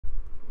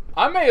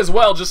I may as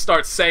well just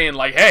start saying,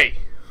 like, hey,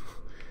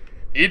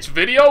 each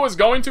video is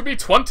going to be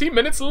 20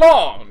 minutes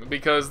long,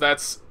 because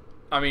that's,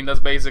 I mean, that's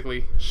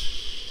basically,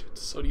 shit,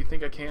 so do you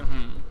think I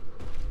can,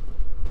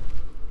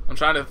 I'm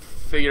trying to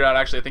figure out,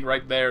 actually, I think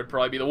right there would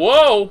probably be the,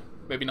 whoa,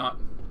 maybe not.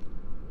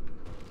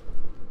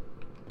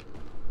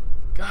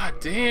 God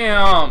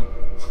damn.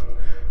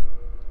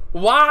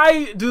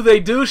 Why do they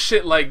do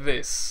shit like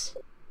this?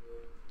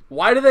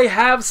 Why do they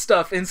have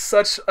stuff in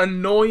such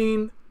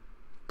annoying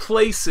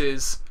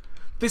places?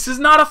 This is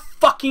not a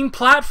fucking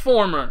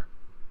platformer.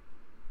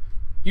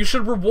 You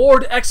should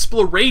reward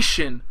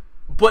exploration,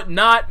 but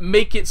not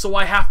make it so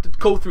I have to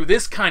go through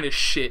this kind of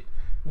shit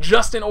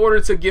just in order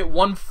to get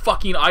one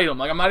fucking item.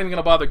 Like, I'm not even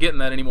gonna bother getting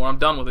that anymore. I'm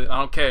done with it. I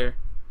don't care.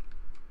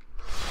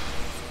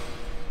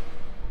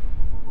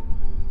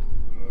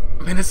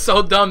 I mean, it's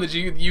so dumb that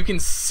you can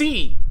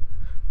see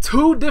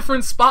 2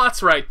 different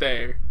spots right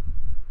there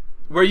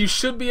where you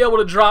should be able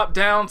to drop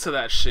down to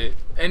that shit,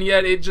 and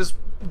yet it just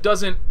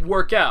doesn't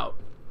work out.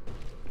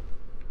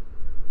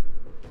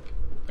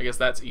 I guess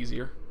that's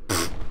easier.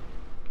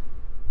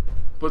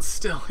 But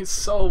still, it's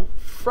so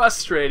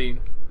frustrating.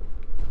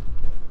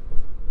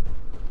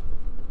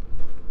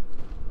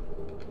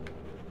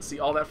 See,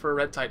 all that for a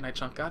red Titanite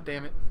chunk. God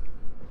damn it.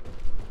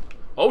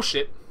 Oh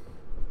shit.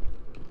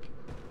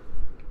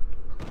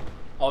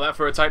 All that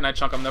for a Titanite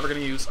chunk I'm never going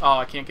to use. Oh,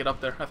 I can't get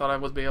up there. I thought I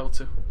would be able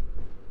to.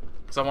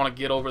 Because I want to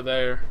get over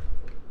there.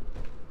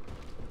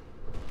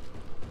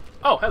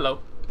 Oh, hello.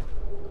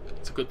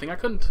 It's a good thing I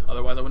couldn't.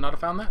 Otherwise, I would not have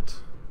found that.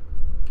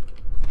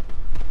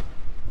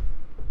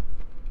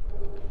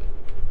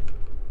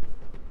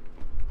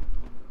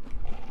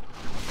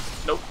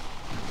 Nope.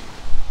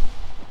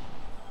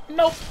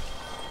 Nope.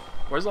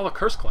 Where's all the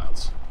curse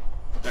clouds?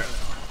 There they are.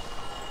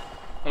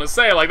 I'm gonna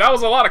say, like, that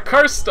was a lot of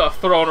curse stuff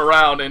thrown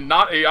around, and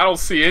I don't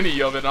see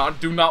any of it, and I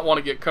do not want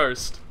to get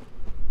cursed.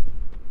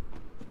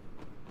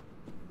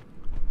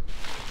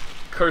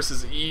 Curse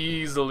is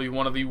easily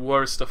one of the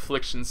worst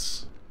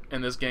afflictions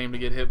in this game to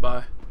get hit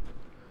by.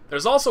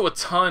 There's also a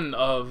ton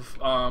of,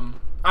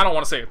 I don't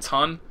want to say a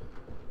ton,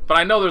 but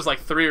I know there's like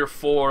 3 or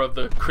 4 of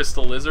the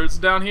crystal lizards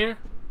down here,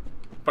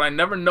 but I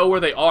never know where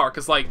they are,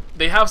 because, like,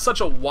 they have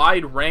such a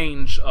wide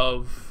range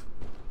of,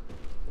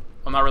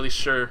 I'm not really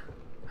sure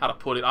how to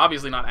put it.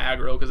 Obviously not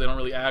aggro, because they don't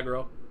really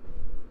aggro.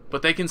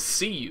 But they can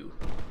see you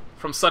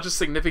from such a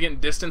significant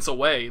distance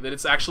away that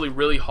it's actually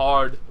really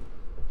hard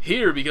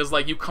here, because,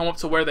 like, you come up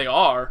to where they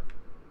are,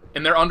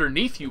 and they're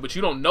underneath you, but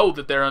you don't know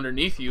that they're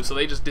underneath you, so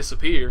they just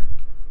disappear.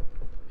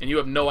 And you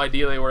have no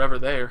idea they were ever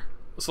there.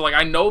 So, like,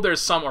 I know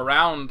there's some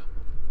around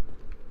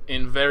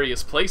in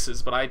various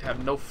places, but I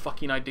have no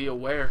fucking idea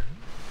where,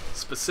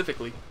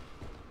 specifically.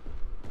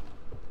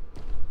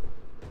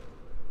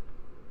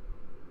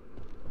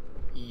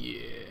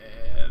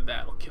 Yeah,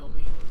 that'll kill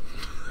me.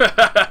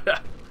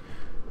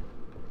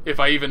 If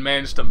I even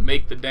manage to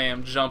make the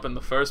damn jump in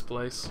the first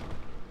place.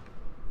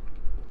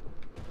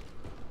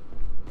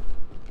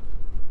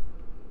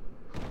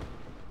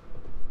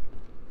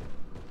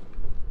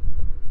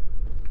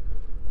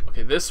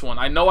 Okay, this one.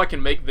 I know I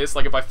can make this.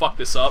 Like, if I fuck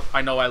this up,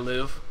 I know I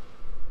live.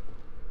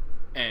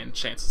 And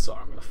chances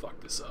are I'm gonna fuck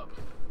this up.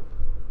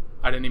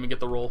 I didn't even get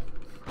the roll.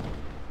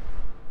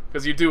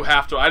 Because you do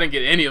have to. I didn't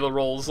get any of the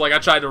rolls. Like, I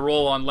tried to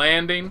roll on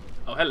landing.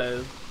 Oh,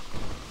 hello.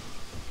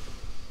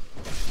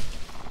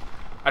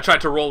 I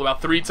tried to roll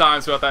about 3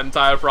 times throughout that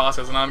entire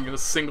process, and I didn't get a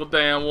single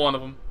damn one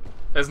of them.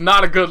 It's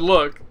not a good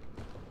look.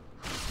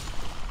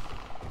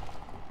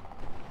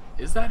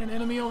 Is that an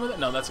enemy over there?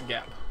 No, that's a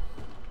gap.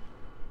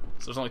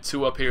 So there's only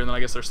 2 up here, and then I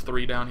guess there's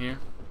 3 down here.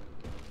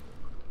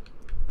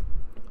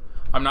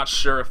 I'm not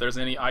sure if there's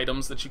any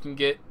items that you can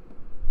get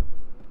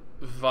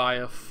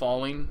via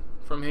falling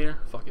from here.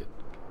 Fuck it.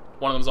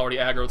 One of them's already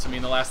aggro to me,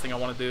 and the last thing I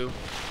want to do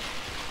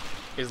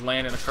is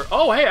land in a curse.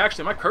 Oh, hey,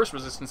 actually, my curse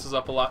resistance is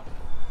up a lot.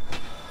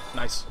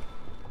 Nice.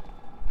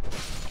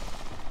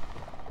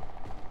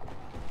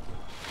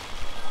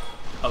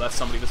 Oh, that's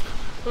somebody that's... I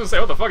was gonna say,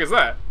 what the fuck is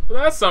that?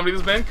 That's somebody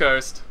that's been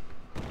cursed.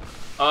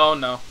 Oh,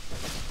 no.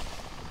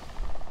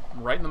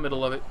 I'm right in the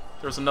middle of it.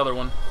 There's another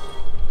one.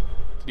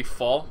 Did he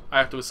fall?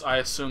 I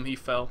assume he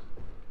fell.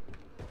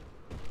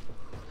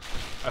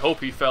 I hope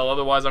he fell,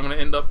 otherwise I'm gonna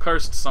end up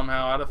cursed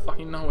somehow out of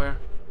fucking nowhere.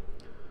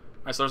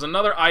 Alright, so there's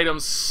another item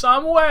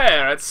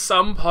somewhere at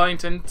some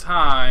point in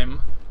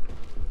time.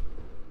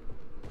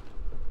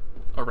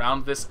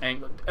 Around this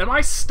angle. Am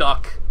I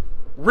stuck?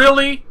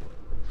 Really?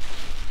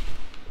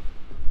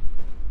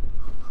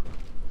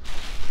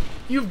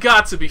 You've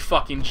got to be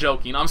fucking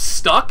joking. I'm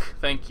stuck?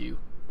 Thank you.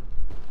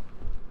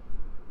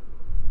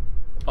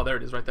 Oh, there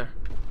it is right there.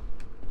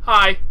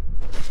 Hi.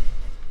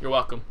 You're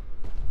welcome.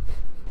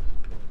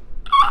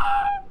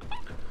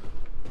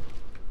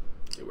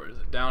 Okay, where is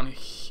it? Down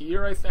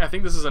here, I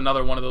think this is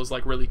another one of those,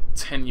 like, really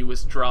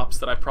tenuous drops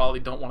that I probably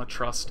don't want to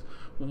trust.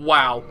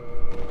 Wow.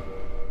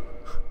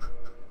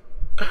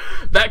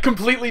 That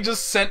completely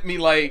just sent me,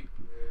 like...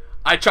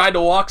 I tried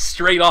to walk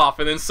straight off,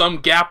 and then some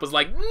gap was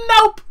like,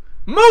 nope!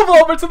 Move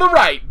over to the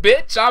right,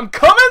 bitch! I'm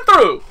coming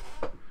through!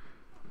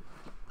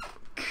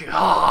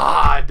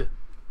 God!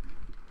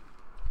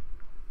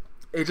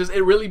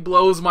 It really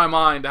blows my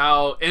mind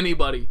how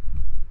anybody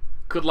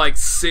could like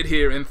sit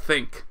here and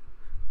think,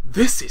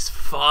 this is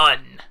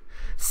fun.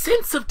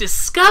 Sense of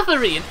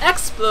discovery and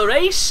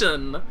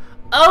exploration.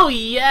 Oh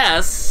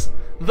yes,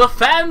 the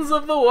fans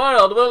of the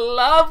world will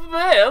love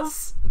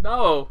this.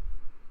 No.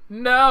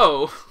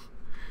 No.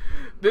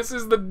 This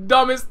is the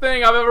dumbest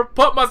thing I've ever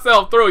put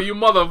myself through, you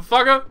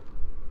motherfucker.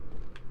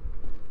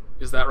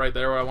 Is that right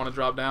there where I want to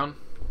drop down?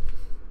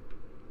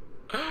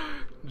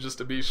 Just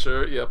to be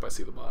sure. Yep, I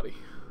see the body.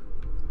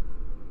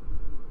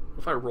 What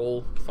if I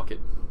roll? Fuck it.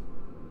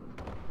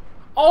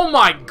 Oh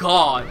my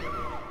god.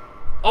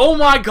 Oh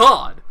my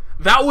god.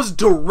 That was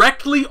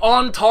directly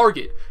on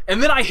target.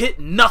 And then I hit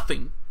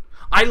nothing.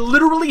 I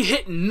literally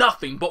hit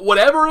nothing. But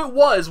whatever it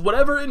was,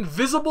 whatever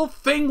invisible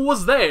thing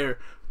was there,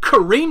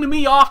 careened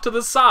me off to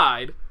the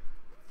side.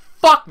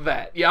 Fuck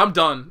that. Yeah, I'm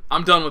done.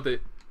 I'm done with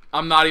it.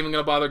 I'm not even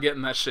gonna bother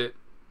getting that shit.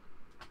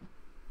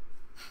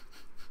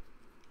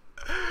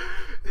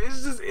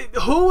 It's just,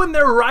 who in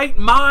their right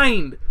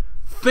mind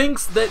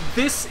thinks that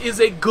this is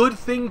a good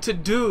thing to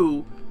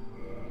do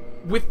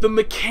with the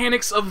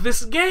mechanics of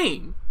this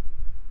game?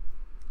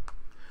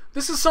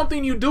 This is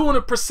something you do in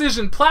a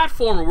precision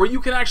platformer where you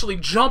can actually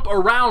jump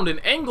around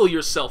and angle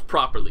yourself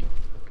properly.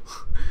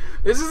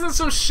 This isn't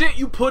some shit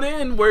you put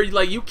in where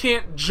like you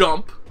can't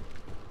jump.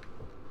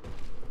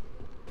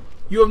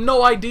 You have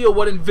no idea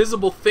what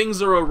invisible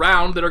things are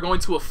around that are going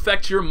to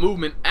affect your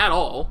movement at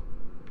all.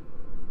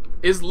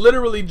 Is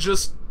literally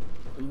just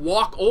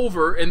walk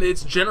over in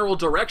its general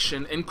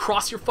direction and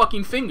cross your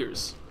fucking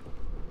fingers.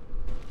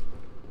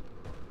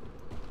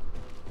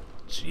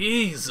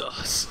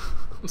 Jesus.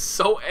 I'm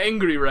so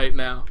angry right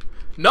now.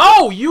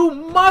 No, you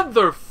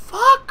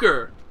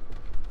motherfucker!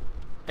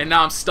 And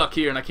now I'm stuck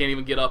here and I can't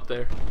even get up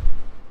there.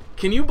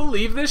 Can you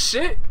believe this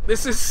shit?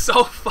 This is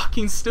so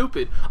fucking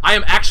stupid. I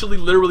am actually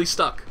literally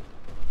stuck.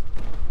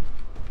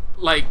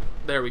 Like,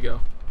 there we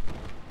go.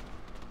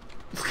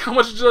 Look how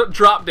much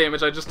drop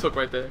damage I just took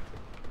right there.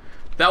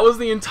 That was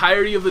the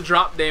entirety of the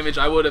drop damage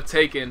I would have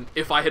taken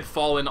if I had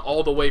fallen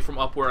all the way from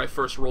up where I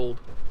first rolled.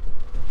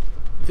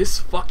 This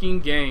fucking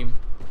game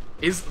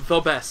is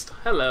the best.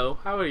 Hello,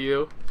 how are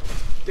you?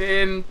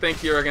 Didn't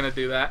think you were gonna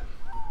do that.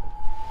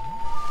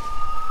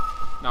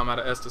 Now I'm out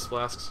of Estus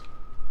flasks.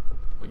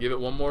 We'll give it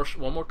one more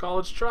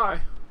college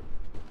try.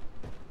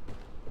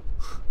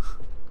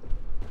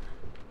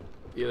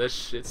 Yeah, that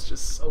shit's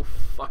just so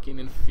fucking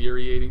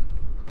infuriating.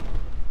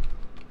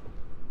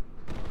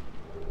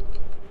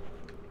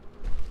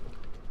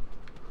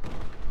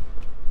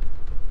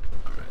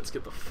 Alright, let's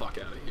get the fuck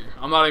out of here.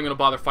 I'm not even gonna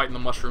bother fighting the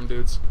mushroom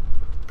dudes.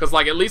 Cause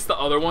like at least the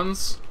other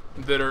ones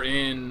that are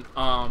in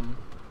oh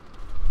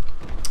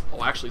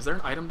actually, is there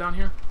an item down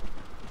here?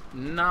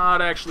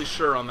 Not actually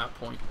sure on that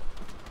point.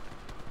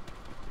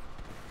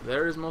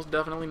 There is most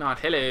definitely not.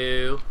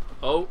 Hello.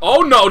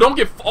 Oh no, don't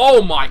get,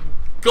 oh my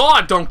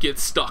god, don't get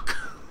stuck.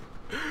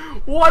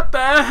 What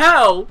the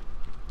hell?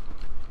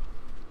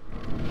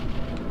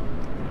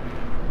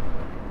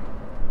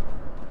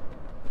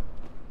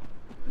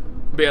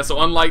 But yeah,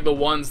 so unlike the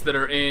ones that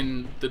are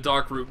in the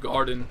Darkroot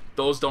Garden,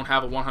 those don't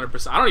have a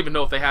 100%. I don't even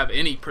know if they have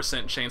any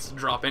 % chance to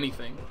drop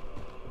anything.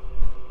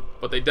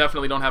 But they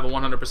definitely don't have a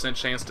 100%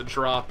 chance to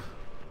drop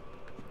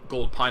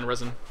gold pine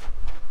resin.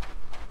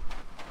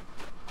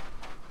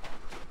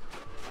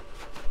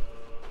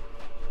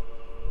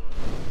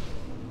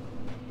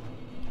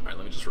 Alright,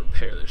 let me just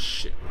repair this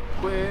shit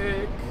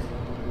quick.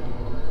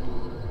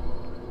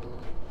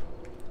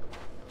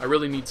 I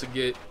really need to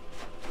get...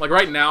 Like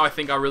right now, I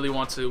think I really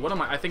want to... What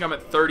am I? I think I'm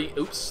at 30...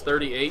 Oops,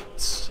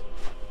 38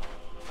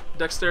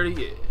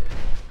 dexterity? Yeah.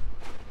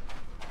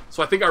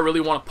 So I think I really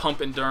want to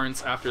pump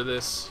endurance after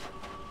this.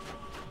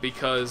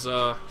 Because,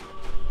 I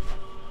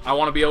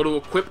want to be able to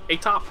equip a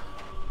top.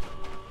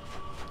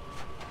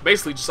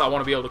 Basically, just I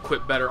want to be able to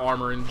equip better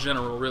armor in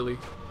general, really.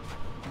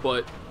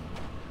 But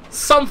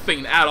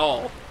something at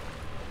all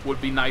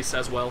would be nice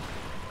as well.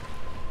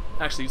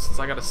 Actually, since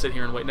I gotta sit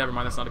here and wait, never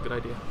mind, that's not a good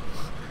idea.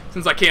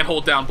 Since I can't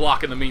hold down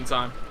block in the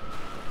meantime.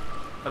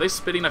 Are they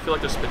spitting? I feel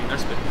like they're spitting. They're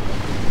spitting.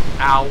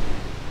 Ow.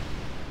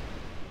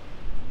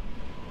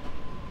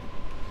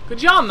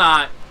 Could y'all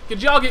not?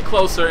 Could y'all get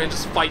closer and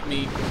just fight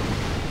me?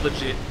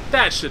 Legit.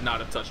 That should not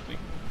have touched me.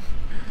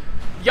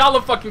 Y'all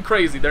are fucking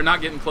crazy. They're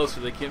not getting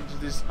closer. They can't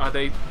just... Are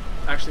they...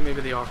 Actually,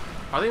 maybe they are.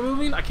 Are they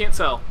moving? I can't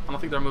tell. I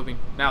don't think they're moving.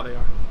 Now they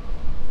are.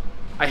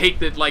 I hate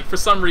that, like, for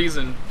some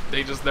reason,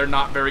 they're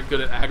not very good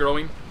at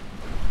aggroing.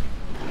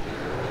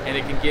 And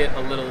it can get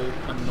a little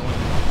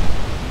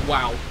annoying.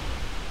 Wow.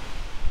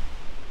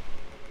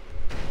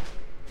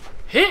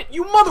 Hit!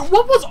 You mother...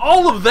 What was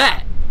all of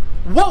that?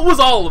 What was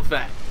all of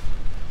that?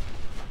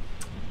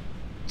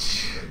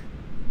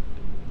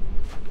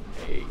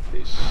 Hate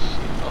this shit.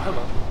 Oh,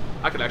 hello.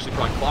 I could actually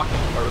probably clock him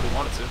if I really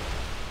wanted to.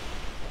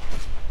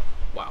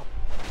 Wow.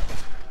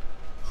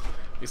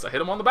 At least I hit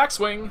him on the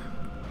backswing.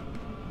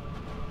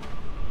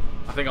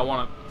 I think I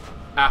want to...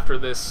 After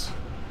this...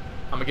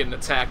 I'm gonna get an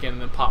attack in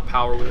and then pop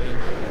power with it.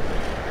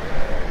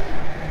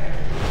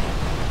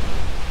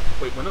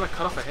 Wait, when did I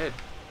cut off a head?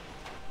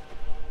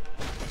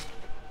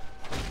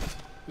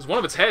 Because one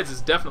of its heads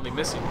is definitely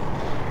missing.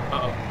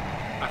 Uh-oh.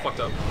 I fucked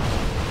up.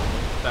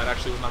 That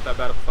actually was not that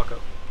bad of a fuck up.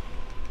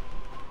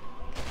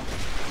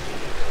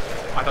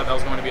 I thought that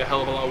was going to be a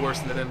hell of a lot worse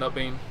than it ended up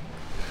being.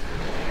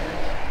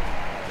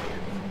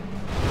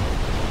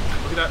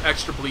 Look at that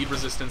extra bleed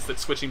resistance that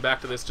switching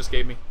back to this just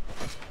gave me.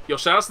 Yo,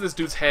 shoutouts to this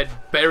dude's head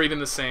buried in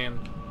the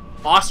sand.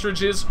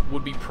 Ostriches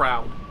would be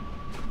proud.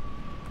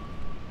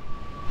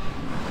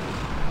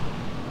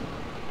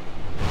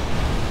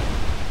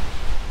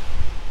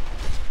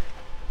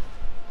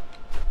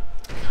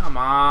 Come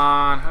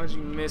on, how did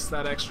you miss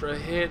that extra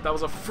hit? That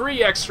was a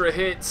free extra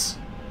hit.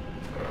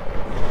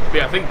 But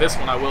yeah, I think this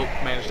one I will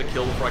manage to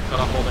kill before I cut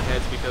off all the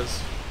heads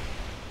because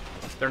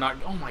they're not...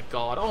 Oh my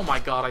god,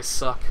 I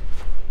suck.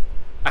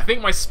 I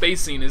think my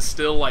spacing is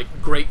still like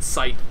Great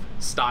Scythe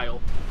style.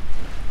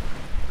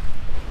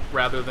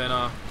 Rather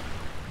than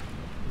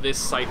this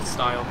Scythe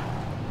style.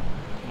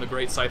 And the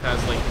Great Scythe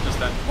has like just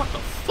that... What the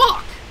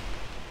fuck?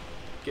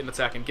 Getting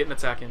attacking, getting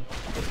attacking.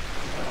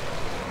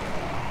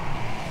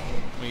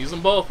 I'm gonna use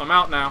them both. I'm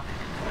out now.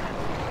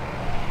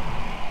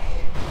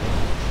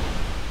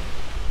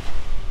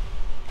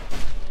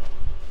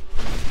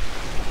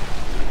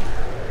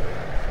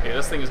 Okay,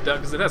 this thing is dead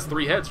because it has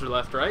 3 heads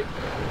left, right?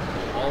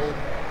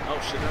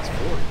 Oh shit, that's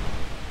 4.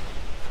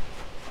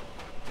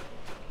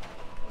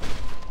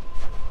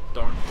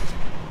 Darn.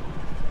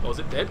 Oh, is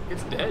it dead?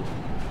 It's dead.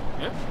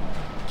 Yeah.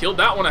 Killed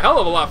that one a hell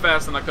of a lot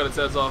faster than I cut its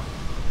heads off.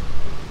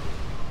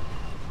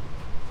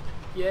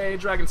 Yay,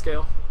 Dragon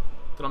Scale.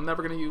 That I'm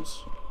never gonna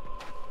use.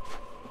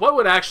 What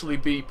would actually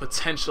be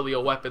potentially a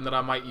weapon that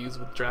I might use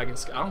with Dragon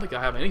Scale? I don't think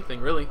I have anything,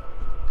 really.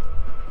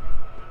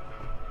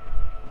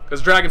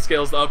 Because Dragon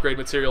Scale is the upgrade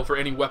material for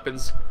any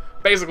weapons.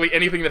 Basically,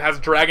 anything that has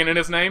dragon in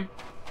its name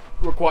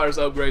requires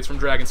upgrades from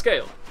Dragon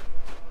Scale.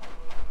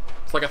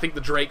 It's like I think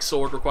the Drake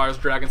Sword requires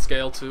Dragon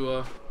Scale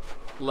to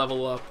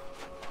level up.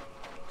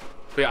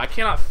 But yeah, I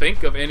cannot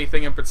think of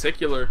anything in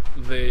particular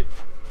that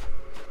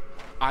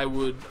I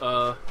would...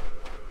 I'm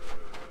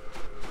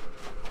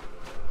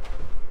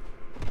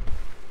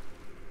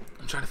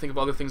trying to think of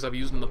other things I've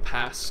used in the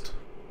past.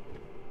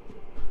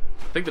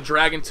 I think the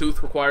Dragon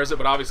Tooth requires it,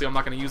 but obviously I'm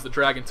not going to use the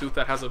Dragon Tooth.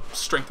 That has a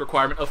strength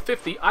requirement of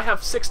 50. I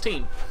have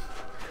 16.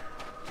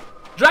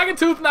 Dragon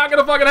Tooth not going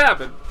to fucking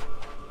happen.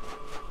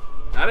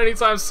 Not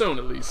anytime soon,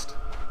 at least.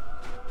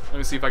 Let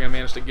me see if I can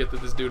manage to get to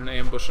this dude and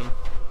ambush him.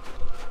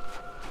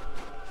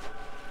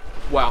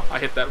 Wow, I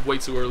hit that way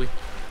too early.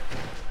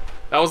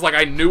 That was like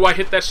I knew I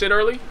hit that shit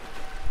early,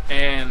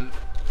 and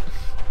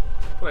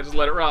but I just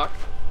let it rock.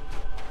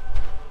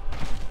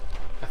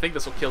 I think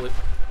this will kill it.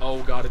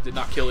 Oh god, it did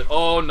not kill it.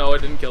 Oh no,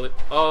 it didn't kill it.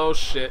 Oh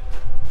shit.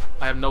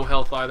 I have no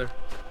health either.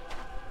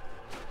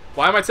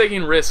 Why am I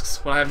taking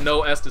risks when I have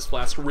no Estus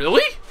Flask?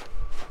 Really?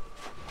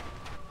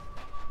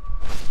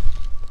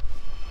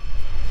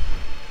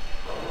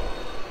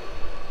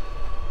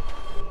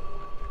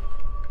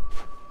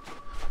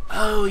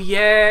 Oh,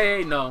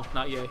 yay! No,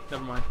 not yay.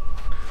 Never mind.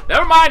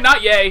 Never mind,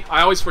 not yay!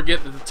 I always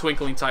forget that the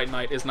Twinkling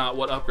Titanite is not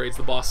what upgrades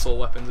the boss soul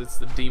weapons. It's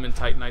the Demon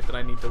Titanite that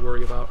I need to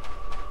worry about.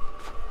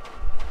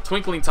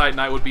 Twinkling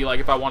Titanite would be like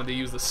if I wanted to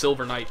use the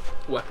Silver Knight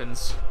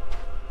weapons.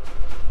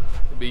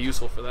 It'd be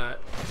useful for that.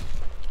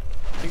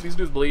 I think these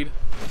dudes bleed.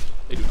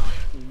 They do not.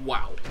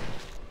 Wow.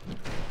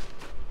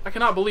 I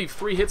cannot believe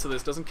 3 hits of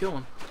this doesn't kill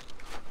him.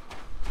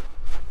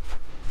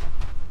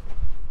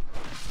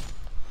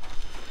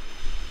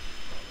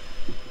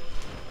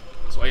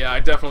 So yeah, I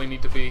definitely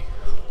need to be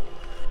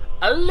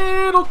a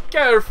little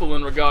careful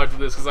in regard to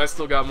this because I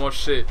still got more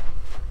shit.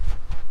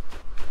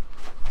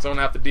 So I'm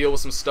gonna have to deal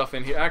with some stuff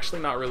in here.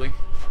 Actually, not really.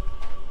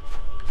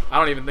 I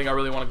don't even think I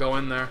really want to go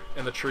in there,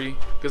 in the tree.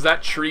 Because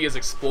that tree is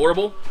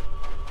explorable.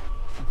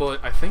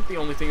 But I think the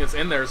only thing that's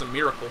in there is a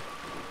miracle.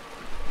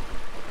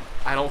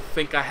 I don't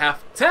think I have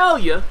to tell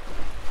you.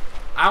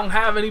 I don't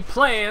have any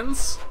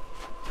plans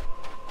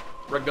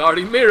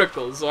regarding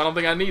miracles, so I don't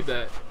think I need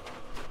that.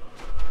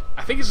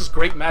 I think it's just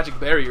Great Magic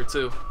Barrier,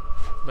 too.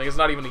 I think it's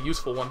not even a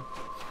useful one.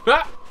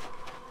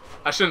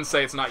 I shouldn't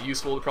say it's not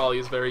useful. It probably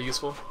is very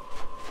useful.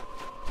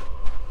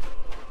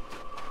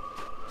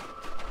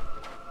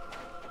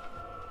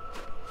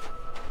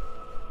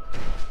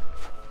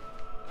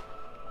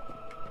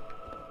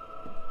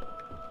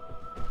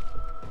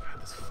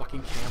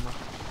 Fucking camera.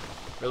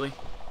 Really?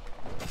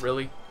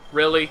 Really?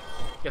 Really? You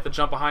have to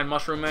jump behind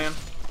Mushroom Man?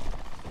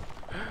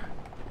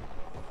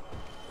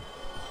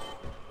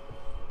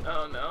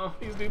 Oh no.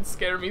 These dudes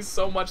scare me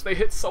so much. They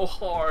hit so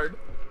hard.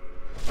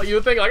 Like you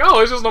would think like,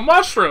 oh, it's just a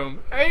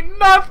mushroom. Ain't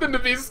nothing to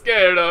be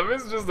scared of.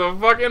 It's just a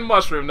fucking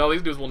mushroom. No,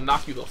 these dudes will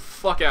knock you the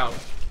fuck out.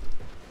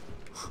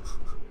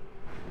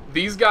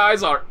 These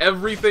guys are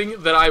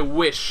everything that I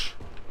wish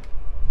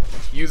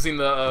using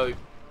the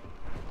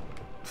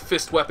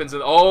fist weapons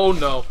and oh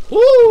no.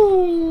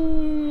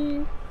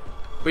 Woo!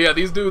 But yeah,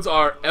 these dudes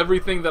are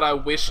everything that I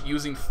wish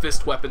using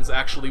fist weapons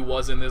actually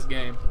was in this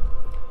game.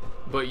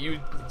 But you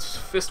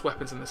fist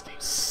weapons in this game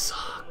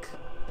suck.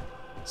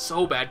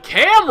 So bad.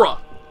 Camera!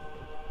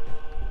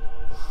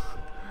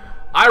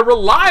 I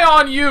rely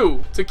on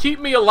you to keep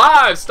me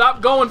alive.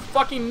 Stop going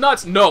fucking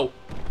nuts. No.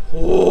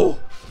 Oh!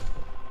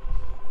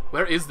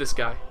 Where is this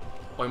guy?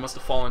 Oh, he must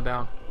have fallen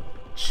down.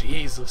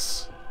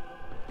 Jesus.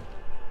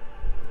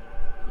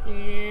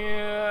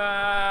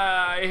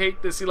 Yeah, I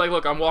hate this. See, like,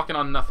 look, I'm walking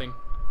on nothing.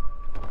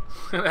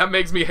 That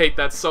makes me hate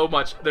that so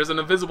much. There's an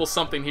invisible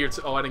something here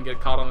too. Oh, I didn't get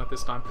caught on it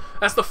this time.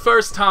 That's the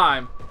first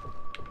time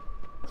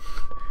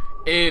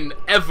in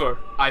ever,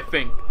 I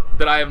think,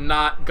 that I have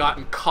not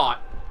gotten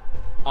caught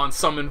on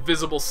some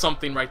invisible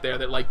something right there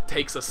that, like,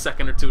 takes a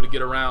second or two to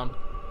get around.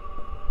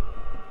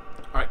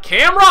 Alright,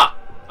 camera!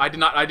 I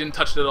didn't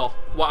touch it at all.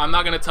 Well, I'm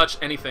not gonna touch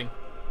anything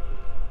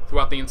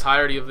throughout the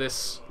entirety of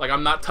this. Like,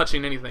 I'm not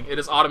touching anything. It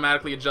is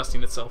automatically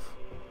adjusting itself.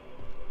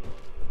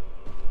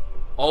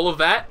 All of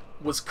that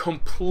was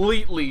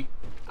completely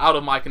out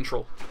of my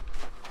control.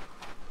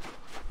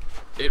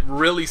 It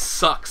really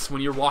sucks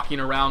when you're walking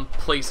around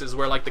places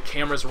where, like, the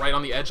camera's right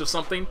on the edge of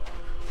something,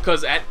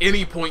 because at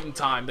any point in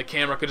time the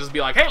camera could just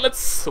be like, hey, let's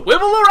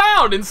swivel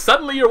around, and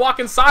suddenly you're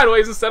walking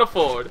sideways instead of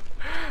forward.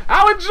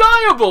 How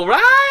enjoyable,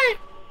 right?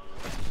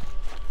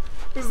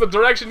 This is the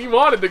direction you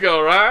wanted to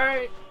go,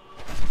 right?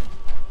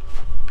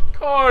 Of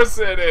course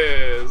it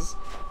is.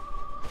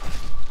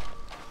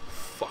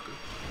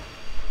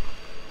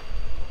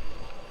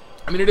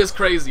 I mean, it is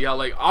crazy how,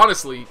 like,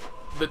 honestly,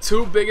 the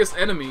two biggest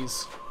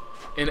enemies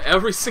in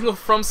every single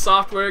From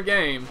Software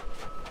game,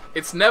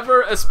 it's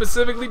never a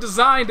specifically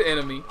designed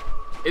enemy.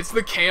 It's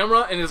the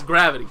camera and it's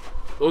gravity.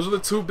 Those are the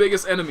two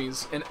biggest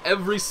enemies in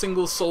every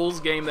single Souls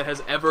game that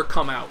has ever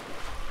come out.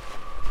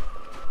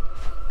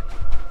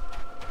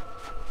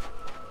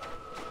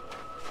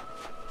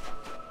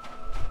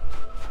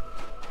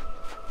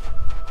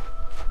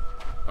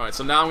 Alright,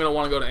 so now I'm going to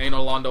want to go to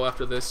Anor Londo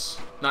after this.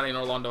 Not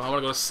Anor Londo, I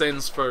want to go to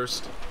Sins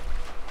first.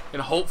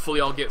 And hopefully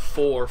I'll get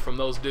 4 from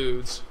those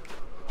dudes.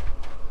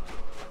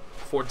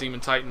 4 Demon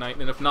Titanite.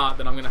 And if not,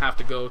 then I'm going to have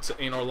to go to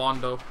Anor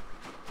Londo.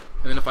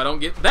 And then if I don't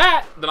get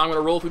that, then I'm going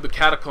to roll through the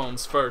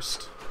Catacombs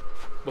first.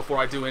 Before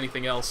I do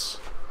anything else.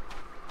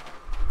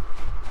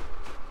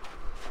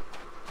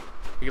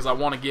 Because I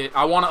want to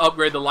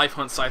upgrade the Life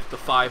Hunt Scythe to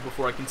 5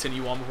 before I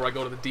continue on, before I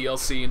go to the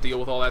DLC and deal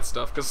with all that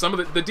stuff. Because some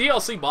of the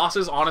DLC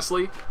bosses,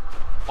 honestly,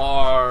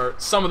 are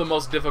some of the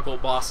most difficult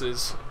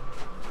bosses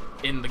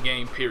in the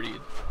game,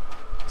 period.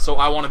 So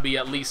I want to be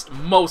at least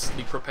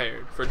mostly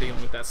prepared for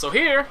dealing with that. So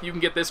here, you can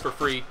get this for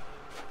free.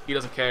 He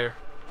doesn't care.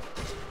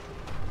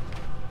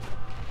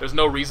 There's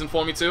no reason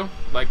for me to.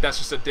 Like, that's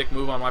just a dick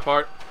move on my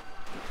part.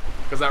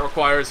 Because that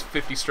requires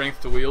 50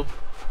 strength to wield.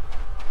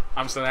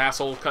 I'm just an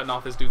asshole cutting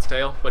off this dude's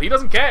tail. But he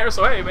doesn't care,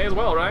 so hey, may as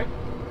well, right?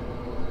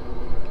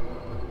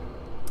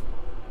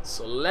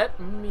 So let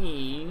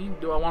me...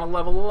 Do I want to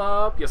level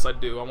up? Yes, I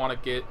do. I want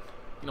to get...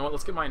 You know what?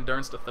 Let's get my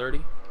endurance to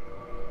 30.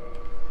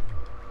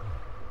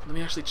 Let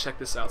me actually check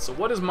this out. So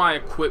what is my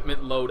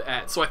equipment load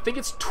at? So I think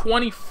it's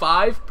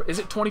 25. Is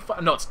it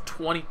 25? No, it's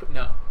 20.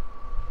 No.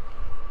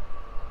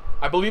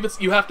 I believe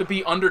it's you have to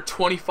be under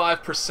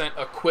 25%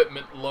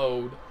 equipment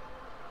load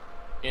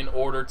in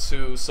order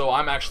to... So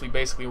I'm actually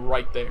basically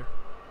right there.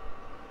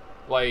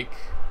 Like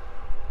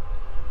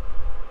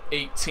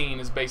 18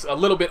 is basically... A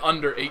little bit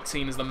under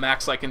 18 is the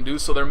max I can do.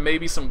 So there may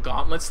be some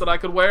gauntlets that I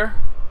could wear.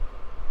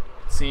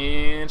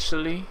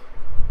 Essentially.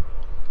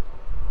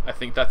 I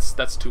think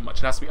that's too much.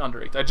 It has to be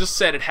under 8. I just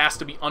said it has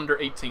to be under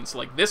 18. So,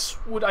 like, this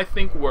would, I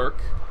think,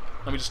 work.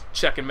 Let me just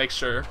check and make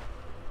sure.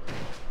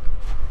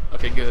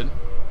 Okay, good.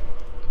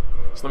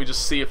 So let me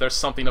just see if there's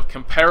something of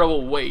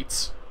comparable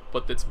weight,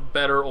 but that's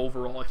better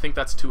overall. I think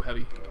that's too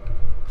heavy.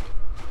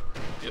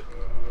 Yep.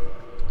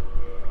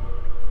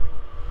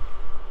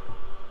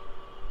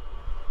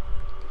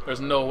 There's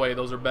no way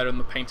those are better than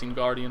the Painting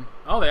Guardian.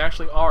 Oh, they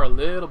actually are a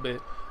little bit.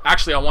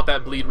 Actually, I want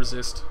that bleed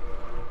resist.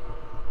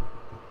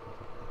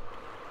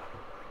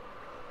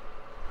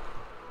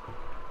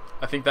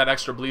 I think that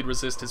extra bleed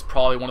resist is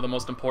probably one of the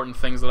most important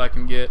things that I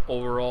can get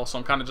overall. So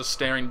I'm kind of just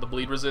staring at the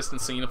bleed resist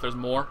and seeing if there's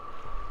more.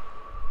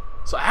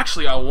 So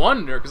actually, I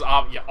wonder, because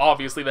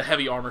obviously the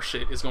heavy armor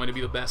shit is going to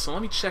be the best. So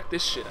let me check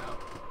this shit out.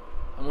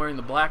 I'm wearing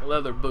the black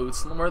leather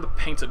boots. Let me wear the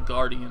Painted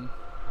Guardian.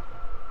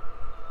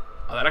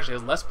 Oh, that actually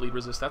has less bleed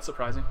resist. That's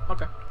surprising.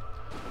 Okay.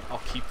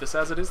 I'll keep this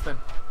as it is then.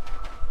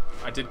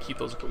 I did keep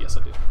those. Yes,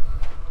 I did.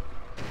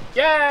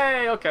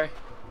 Yay! Okay.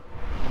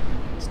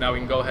 So now we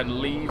can go ahead and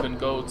leave and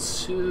go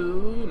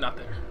to... Not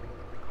there.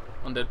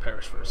 Undead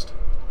Parish first.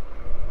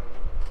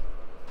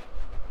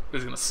 This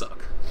is gonna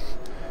suck.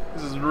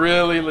 This is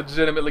really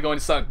legitimately going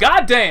to suck.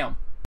 God damn!